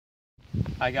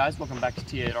Hi guys, welcome back to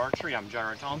Toppoint Archery. I'm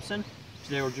John Thompson.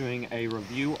 Today we're doing a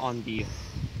review on the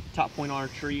Toppoint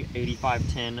Archery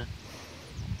 8510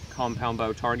 compound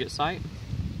bow target sight.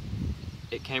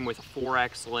 It came with a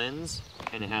 4X lens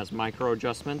and it has micro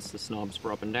adjustments. This knob's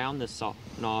for up and down. This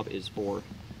knob is for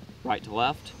right to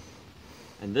left.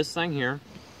 And this thing here,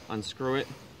 unscrew it,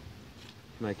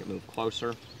 make it move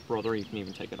closer. Further, you can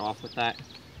even take it off with that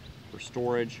for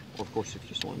storage, or of course if you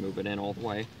just want to move it in all the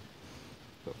way.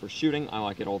 But for shooting, I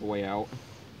like it all the way out.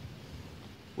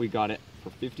 We got it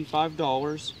for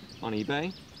 $55 on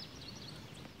eBay.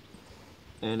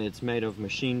 And it's made of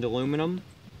machined aluminum.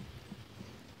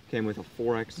 Came with a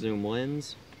 4X zoom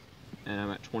lens. And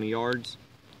I'm at 20 yards.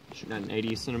 Shooting at an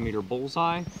 80 centimeter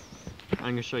bullseye. I'm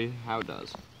going to show you how it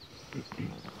does.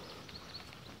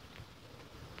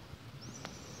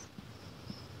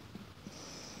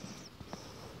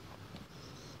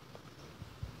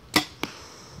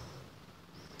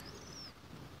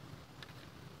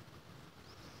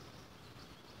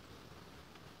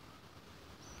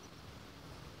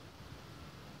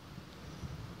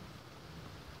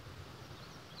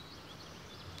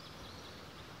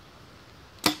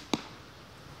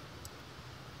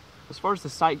 As far as the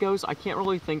sight goes, I can't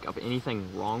really think of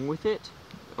anything wrong with it,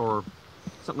 or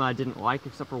something I didn't like,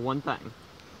 except for one thing.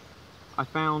 I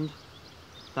found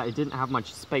that it didn't have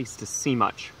much space to see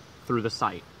much through the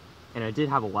sight, and it did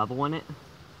have a level in it.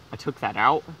 I took that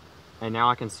out, and now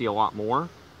I can see a lot more.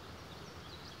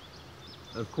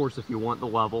 Of course, if you want the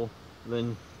level,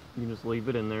 then you can just leave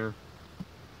it in there.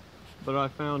 But I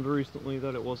found recently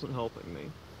that it wasn't helping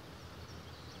me.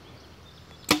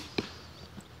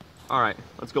 Alright,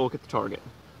 let's go look at the target.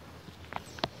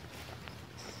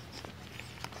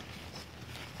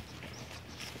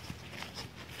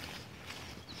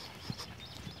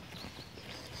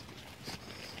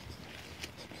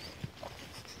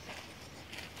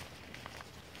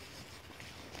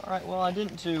 Alright, well I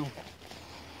didn't do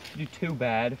too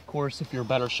bad. Of course, if you're a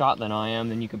better shot than I am,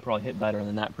 then you could probably hit better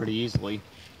than that pretty easily.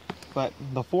 But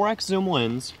the 4X zoom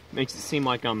lens makes it seem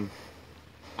like I'm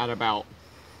at about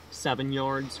 7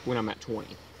 yards when I'm at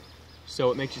 20. So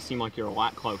it makes you seem like you're a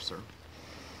lot closer.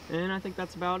 And I think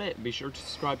that's about it. Be sure to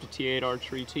subscribe to T8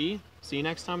 Archery T. See you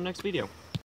next time, next video.